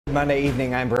Monday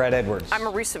evening, I'm Brett Edwards. I'm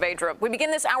Marisa Vedra. We begin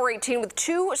this hour 18 with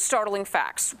two startling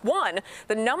facts. One,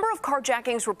 the number of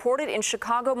carjackings reported in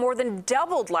Chicago more than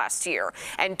doubled last year.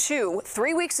 And two,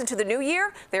 3 weeks into the new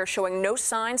year, they're showing no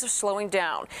signs of slowing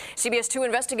down. CBS 2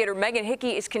 investigator Megan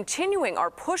Hickey is continuing our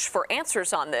push for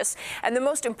answers on this. And the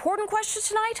most important question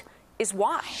tonight is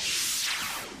why.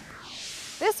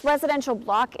 This residential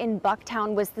block in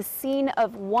Bucktown was the scene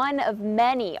of one of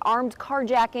many armed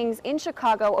carjackings in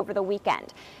Chicago over the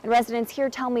weekend. And residents here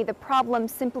tell me the problem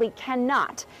simply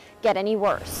cannot get any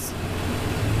worse.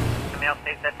 The mail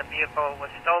states that the vehicle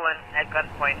was stolen at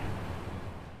gunpoint.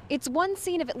 It's one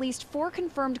scene of at least 4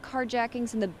 confirmed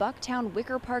carjackings in the Bucktown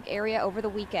Wicker Park area over the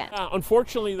weekend.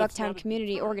 Unfortunately, Bucktown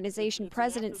Community Organization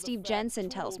President Steve Jensen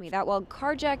tells me that while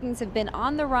carjackings have been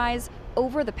on the rise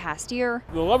over the past year,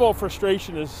 the level of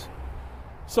frustration is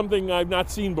something I've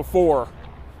not seen before.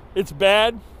 It's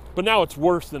bad, but now it's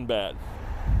worse than bad.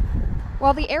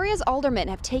 While the area's aldermen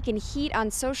have taken heat on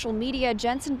social media,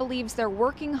 Jensen believes they're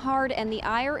working hard and the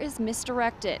ire is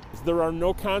misdirected. There are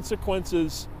no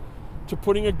consequences to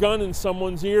putting a gun in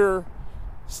someone's ear,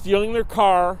 stealing their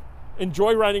car, and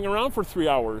joyriding around for 3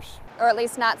 hours. Or at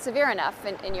least not severe enough,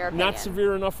 in your opinion. Not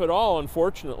severe enough at all,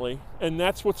 unfortunately. And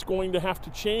that's what's going to have to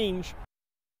change.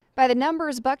 By the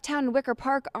numbers, Bucktown and Wicker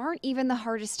Park aren't even the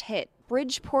hardest hit.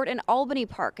 Bridgeport and Albany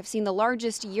Park have seen the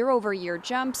largest year-over-year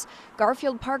jumps.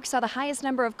 Garfield Park saw the highest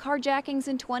number of carjackings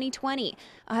in 2020,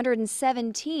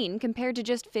 117 compared to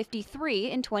just 53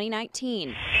 in 2019.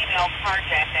 Female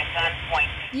carjacked at gunpoint.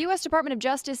 The U.S. Department of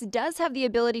Justice does have the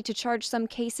ability to charge some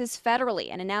cases federally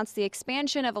and announced the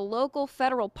expansion of a local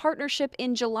federal partnership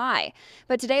in July.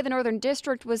 But today, the Northern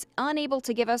District was unable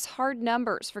to give us hard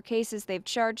numbers for cases they've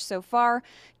charged so far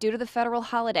due to the federal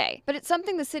holiday. But it's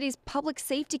something the city's Public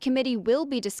Safety Committee will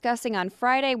be discussing on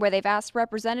Friday, where they've asked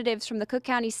representatives from the Cook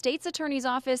County State's Attorney's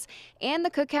Office and the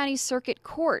Cook County Circuit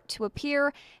Court to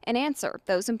appear and answer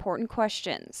those important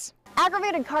questions.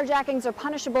 Aggravated carjackings are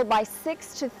punishable by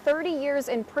 6 to 30 years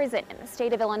in prison in the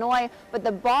state of Illinois, but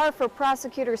the bar for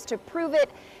prosecutors to prove it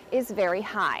is very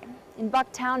high. In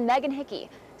Bucktown, Megan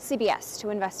Hickey, CBS 2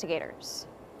 Investigators.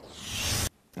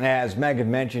 As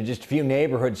Megan mentioned, just a few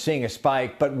neighborhoods seeing a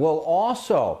spike, but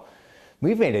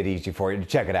we've made it easy for you to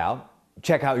check it out.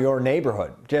 Check out your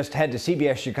neighborhood. Just head to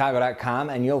cbschicago.com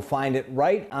and you'll find it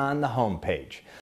right on the homepage.